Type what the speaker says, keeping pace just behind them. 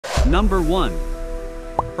Number 1.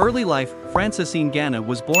 Early life. Francis Ngannou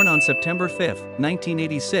was born on September 5,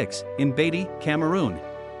 1986, in Batié, Cameroon.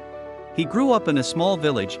 He grew up in a small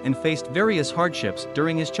village and faced various hardships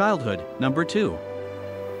during his childhood. Number 2.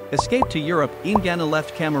 Escape to Europe. Ngannou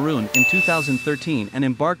left Cameroon in 2013 and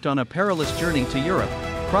embarked on a perilous journey to Europe,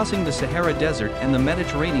 crossing the Sahara Desert and the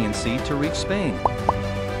Mediterranean Sea to reach Spain.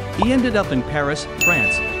 He ended up in Paris,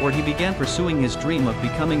 France, where he began pursuing his dream of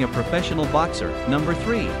becoming a professional boxer. Number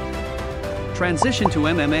 3. Transition to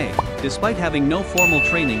MMA. Despite having no formal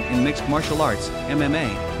training in mixed martial arts,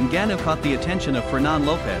 MMA, Ngannou caught the attention of Fernand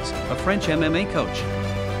Lopez, a French MMA coach.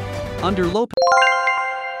 Under Lopez